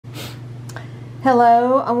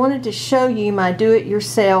Hello, I wanted to show you my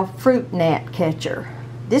do-it-yourself fruit gnat catcher.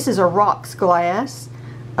 This is a rocks glass,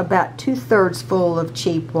 about 2/3 full of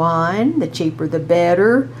cheap wine. The cheaper the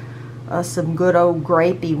better. Some good old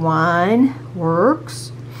grapey wine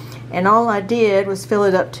works. And all I did was fill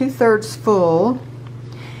it up 2/3 full.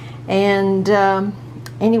 And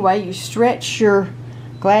anyway, you stretch your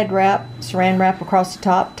Glad wrap, saran wrap across the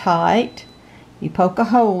top tight. You poke a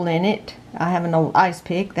hole in it. I have an old ice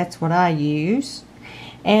pick, that's what I use.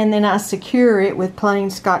 And then I secure it with plain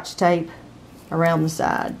Scotch tape around the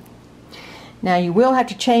side. Now you will have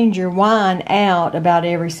to change your wine out about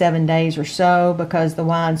every 7 days or so because the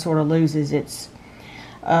wine sort of loses its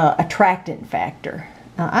attractant factor.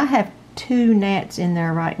 Now, I have 2 gnats in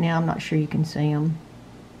there right now. I'm not sure you can see them.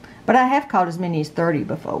 But I have caught as many as 30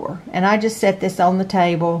 before. And I just set this on the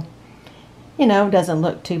table. You know, doesn't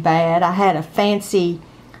look too bad. I had a fancy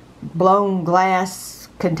blown glass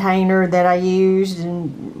container that I used,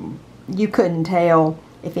 and you couldn't tell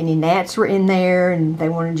if any gnats were in there, and they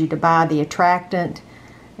wanted you to buy the attractant.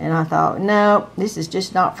 And I thought, no, this is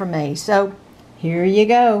just not for me. So here you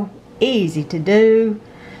go. Easy to do.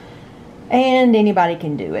 And anybody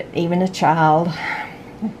can do it, even a child.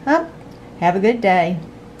 Have a good day.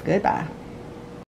 Goodbye.